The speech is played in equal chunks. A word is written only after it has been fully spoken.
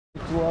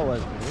2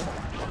 hours.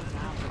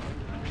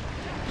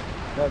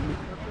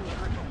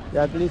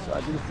 Yeah, at least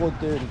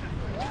 4:30.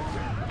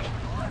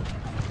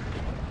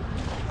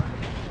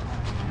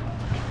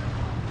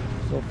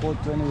 So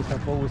 4:20 we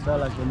suppose we start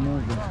like a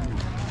movie.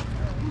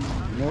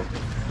 You know,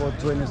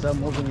 4:20 start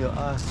moving your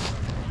ass.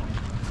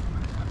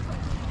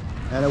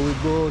 And then we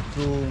go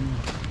to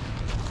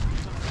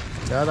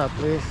the other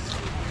place.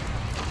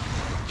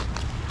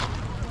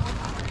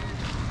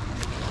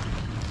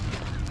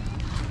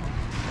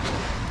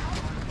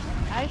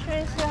 Are you sure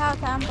you still have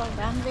time for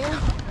Granville?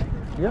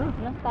 Yeah.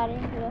 Not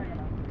starting here.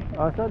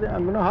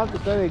 I'm gonna have to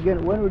study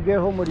again. When we get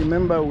home,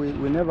 remember we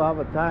never have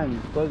a time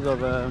because of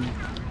the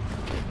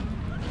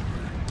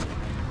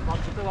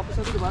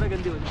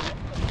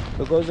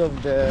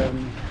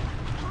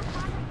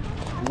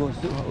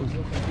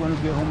when we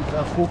get home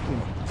start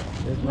cooking.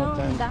 There's no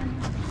time. Done.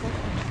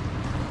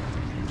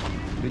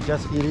 We're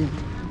just eating.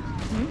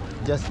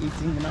 Just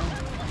eating now.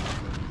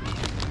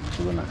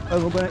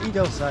 We're gonna eat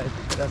outside.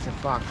 That's a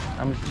fact.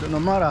 No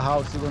matter how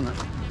it's gonna,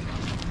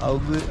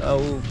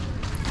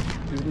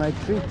 it's my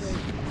treat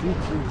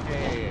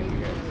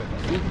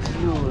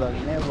you like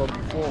never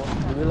before.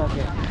 You'll be like,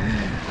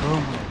 oh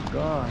my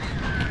god.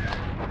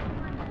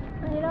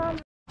 You know.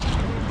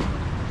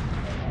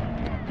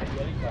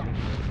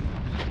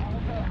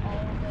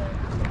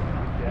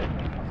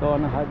 So I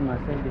wanna hide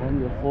myself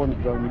behind your phone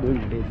because I'm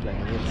doing this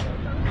like this.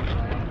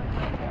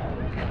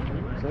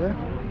 See?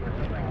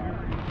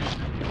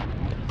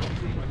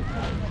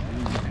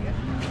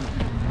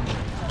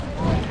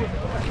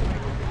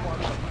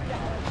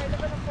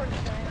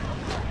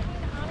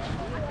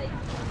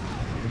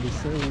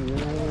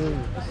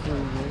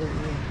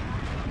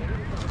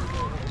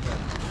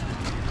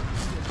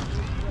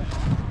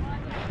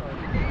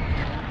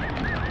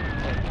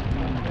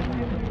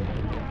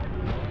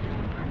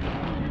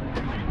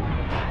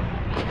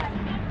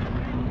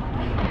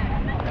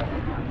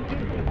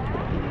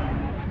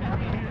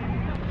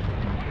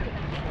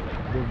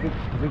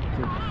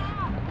 Victim.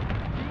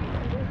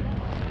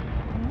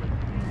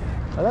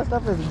 Oh, that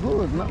stuff is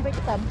good, no?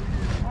 Victim.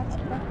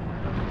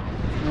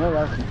 No,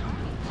 that's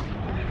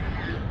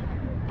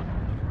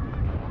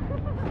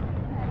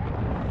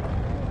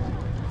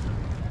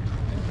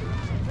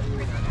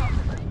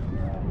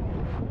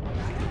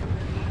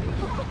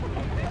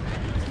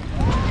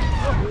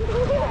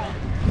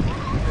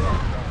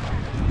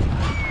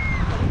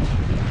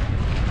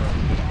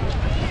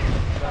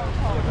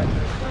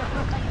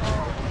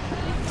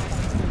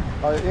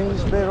our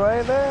English Bay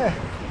right there.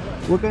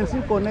 We can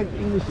still connect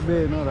English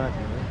Bay, no that.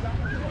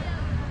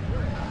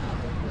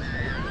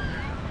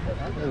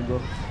 There we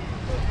go.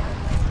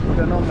 We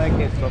cannot make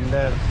it from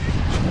there.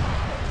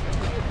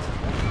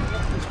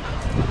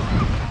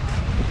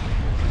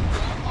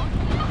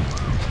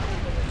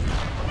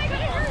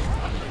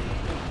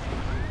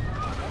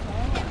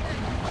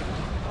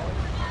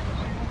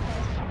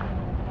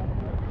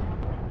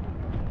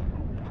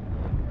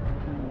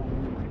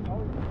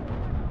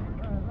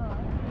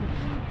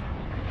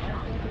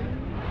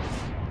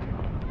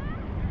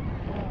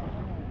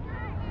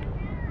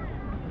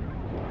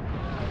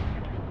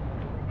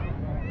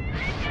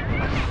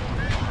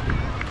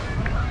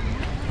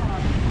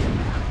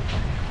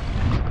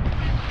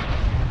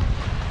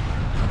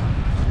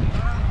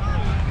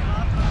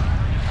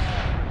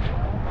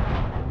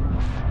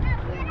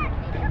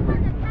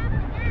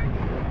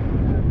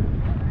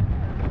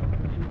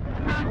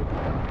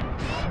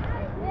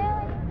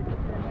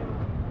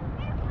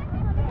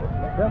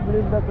 I can't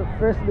believe that's the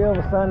first day of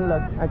sun.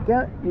 Like I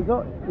can't, you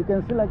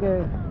can see like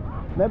a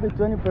maybe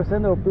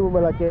 20% of people,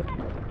 but like a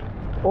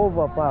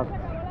overpacked.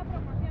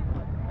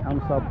 I'm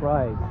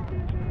surprised.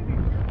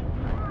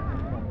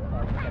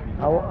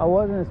 I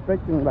wasn't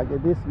expecting like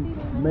this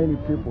many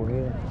people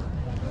here.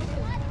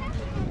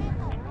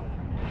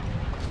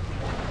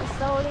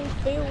 It's only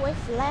 3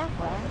 weeks left,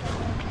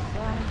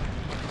 right?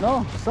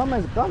 No, summer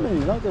is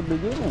coming, not the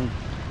beginning.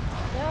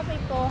 There are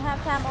people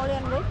have time only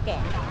on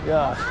weekend.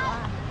 Yeah.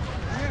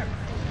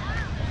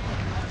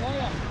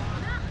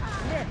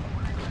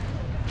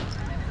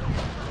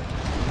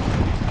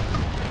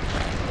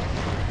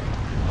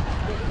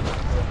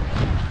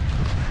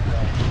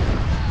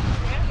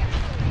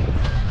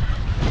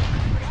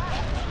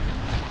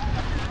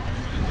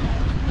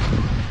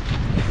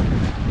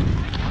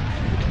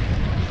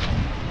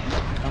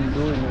 I'm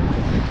doing it.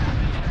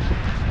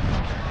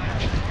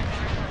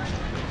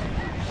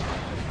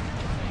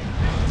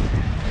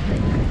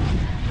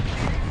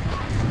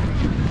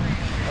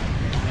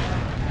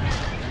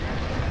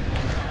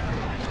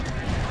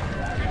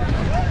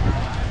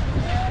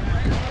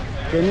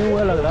 Can you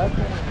wear like that?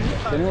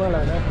 Can you wear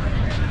like that?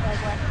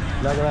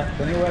 Like that?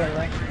 Can you wear like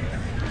that?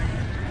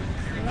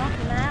 Not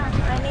now.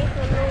 I need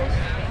to lose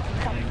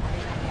some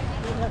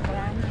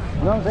kilograms.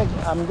 No,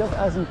 I'm just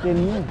asking, can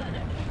you?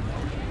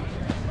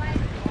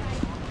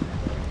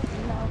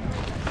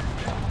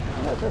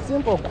 That's a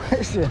simple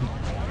question.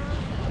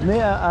 Me,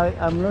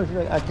 I'm not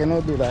sure. I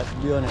cannot do that, to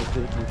be honest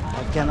with you.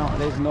 I cannot.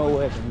 There's no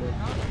way I can do it.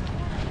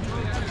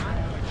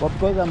 But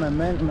because I'm a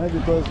man, maybe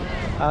because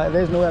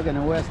There's no way I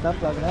can wear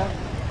stuff like that.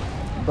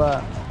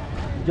 But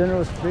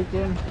generally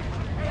speaking,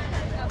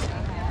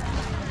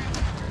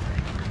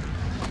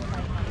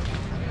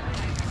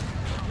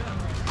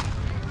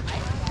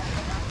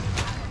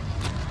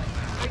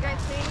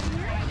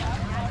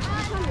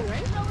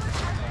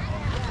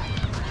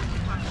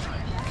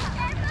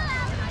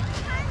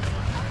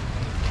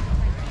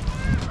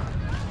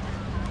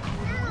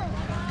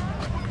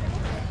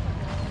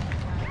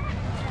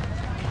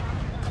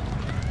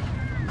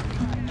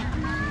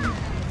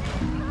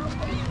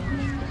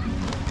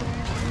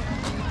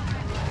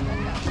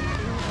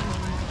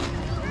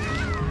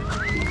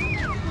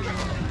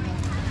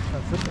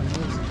 that's it,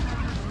 amazing.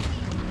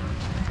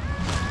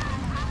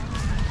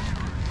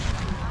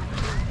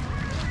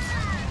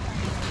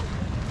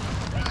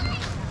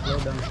 Slow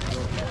down,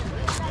 slow.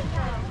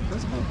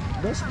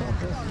 Don't stop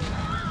this.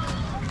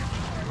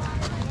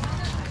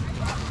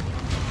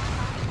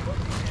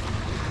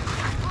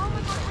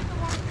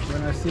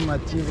 When I see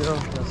material, I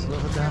slow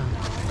down.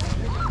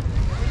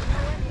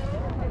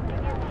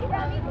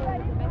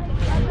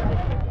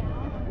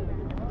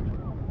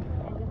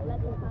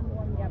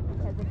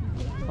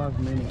 5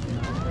 minutes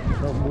now.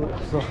 So move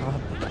so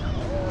hard.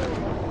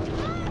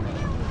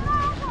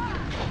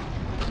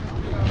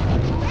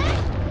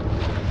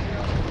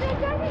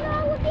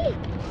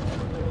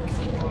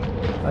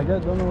 I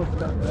just don't know if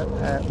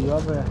you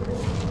have a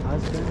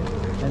husband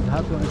and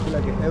husband feel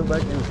like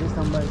everybody can see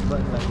somebody,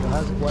 but like your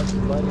husband watch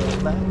the body all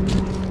the time.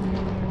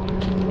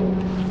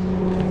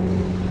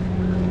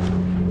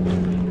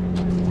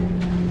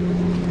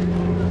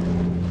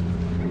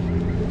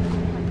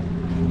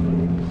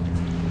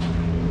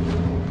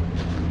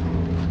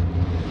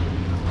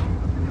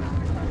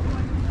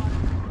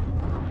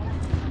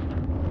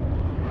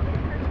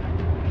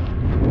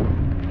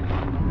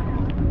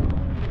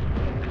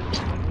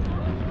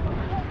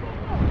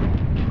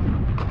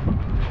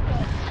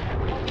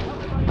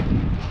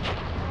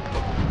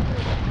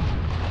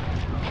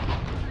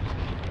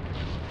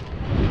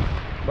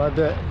 But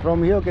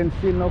from here you can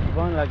see no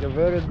fun, like a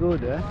very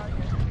good, eh?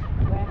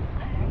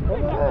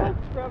 Over there.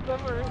 Grab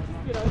them or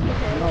just,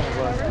 No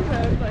fun.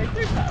 like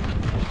they're tough.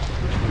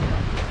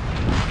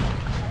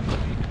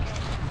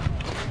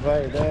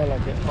 Right there,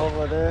 like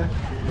over there.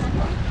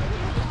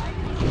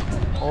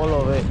 All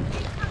of it.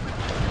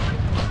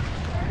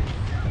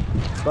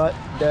 But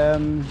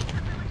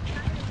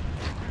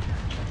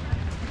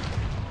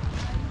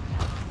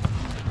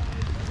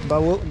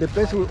the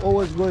place we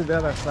always go is the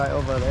other side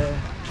over there.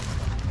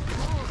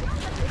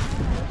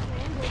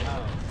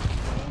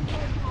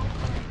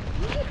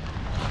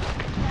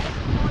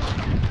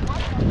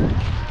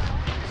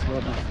 Slow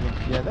down, slow.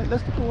 Yeah,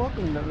 let's keep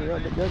walking.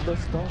 Just don't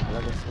stop.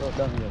 Like slow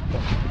down here.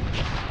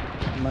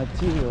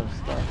 Material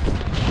stuff.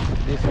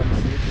 This one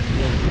is looking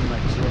really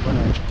material.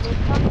 We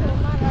talked too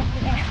much of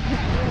that.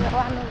 We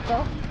want to go.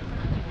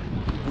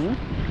 We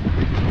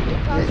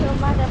talked too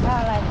much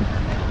about like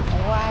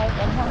wife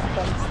and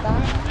husband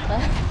stuff,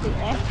 but the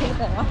acting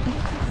the one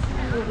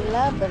we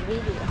love the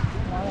video.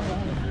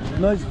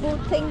 No, it's Who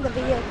think the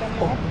video can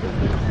act?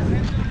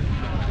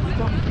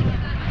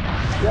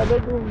 yeah, they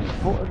do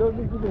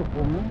video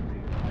for me.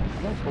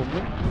 Not for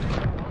me.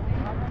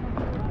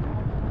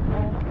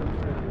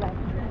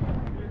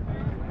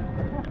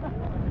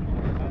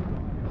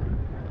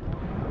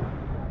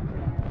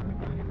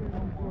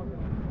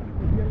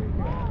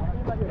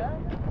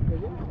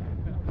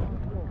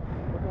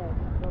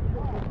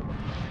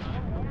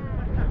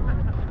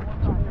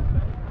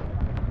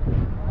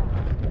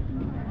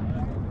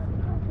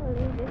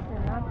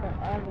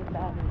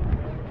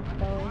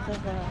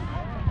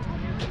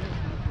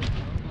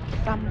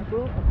 Some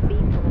group of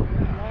people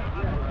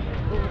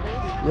do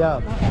this.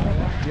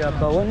 Yeah,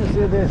 but when you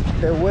see this,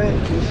 the way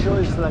it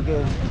shows like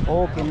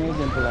all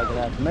Canadian people like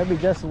that, maybe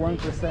just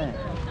 1%.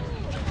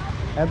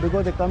 And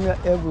because they come here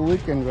every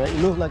weekend, right? It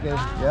looks like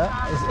it's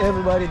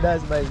everybody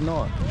does, but it's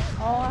not.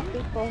 All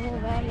people who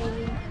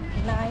very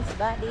nice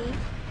body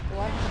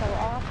want to show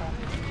off.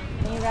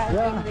 In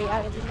reality,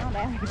 not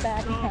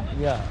everybody.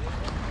 Yeah.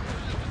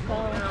 So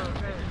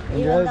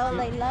even though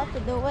they love to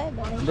do it,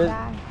 but they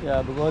try.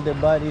 Yeah, because the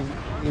body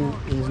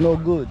is no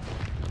good.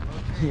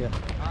 Yeah.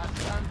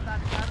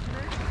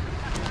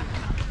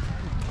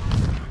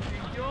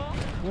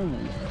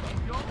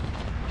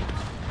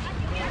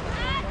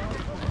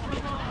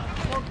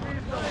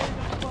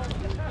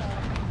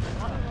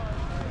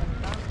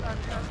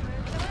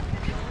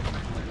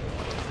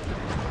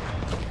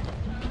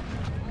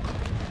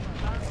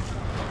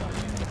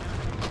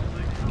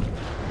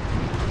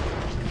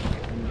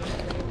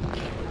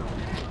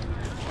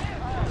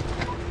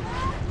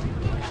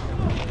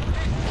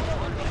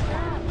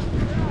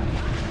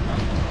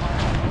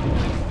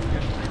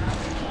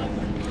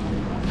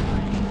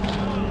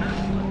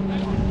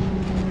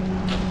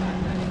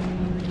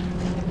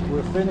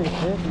 We're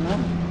finished it now.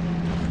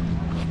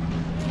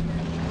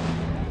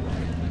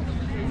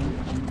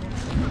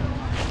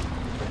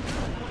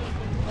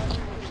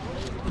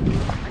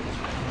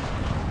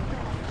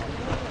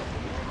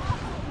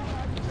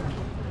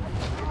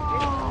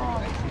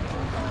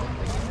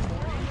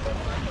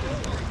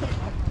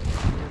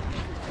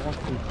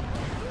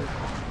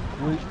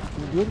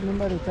 good.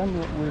 Remember the time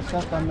we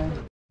start coming?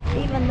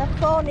 Even the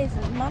phone is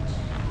much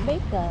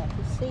bigger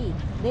to see.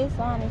 This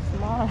one is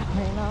smaller,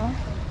 you know.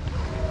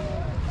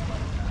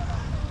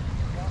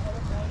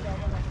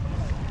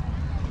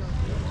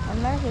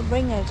 Unless you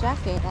bring a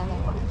jacket,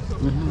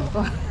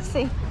 otherwise.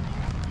 See.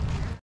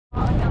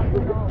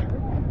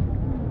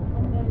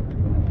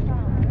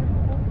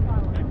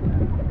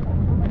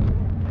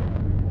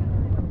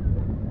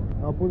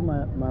 I'll put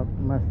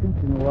my feet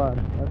in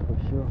water, that's for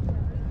sure.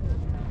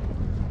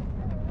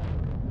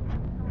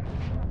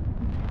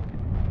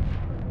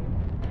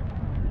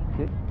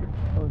 Okay.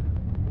 Oh,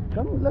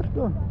 come on, let's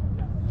go.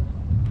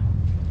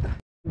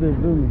 They're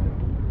zooming.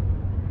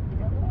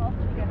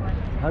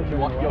 Do you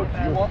want me to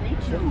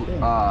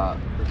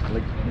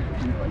click?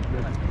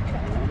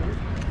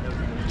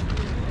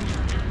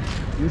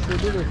 You should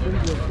do the same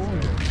with your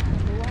phone.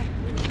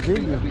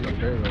 Video.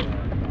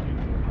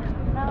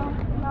 No,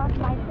 not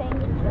my thing.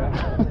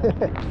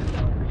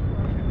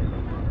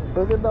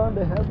 Put it down,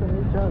 they helping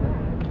each other.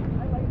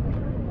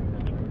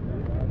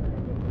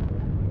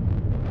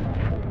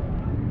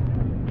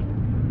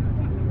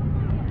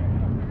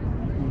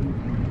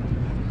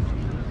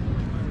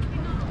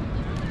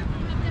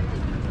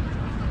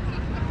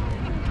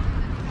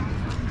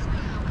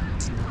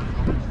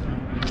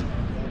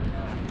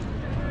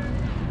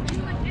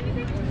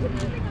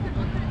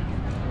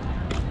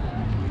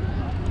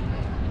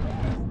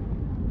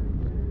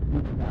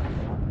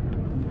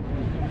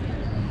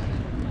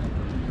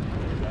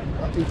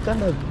 It's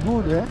kind of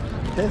good, eh?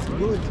 Tastes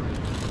good.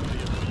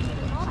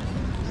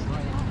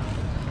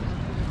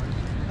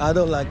 I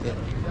don't like it.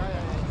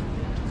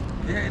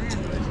 Yeah, it is.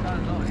 It's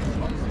kind of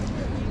nice.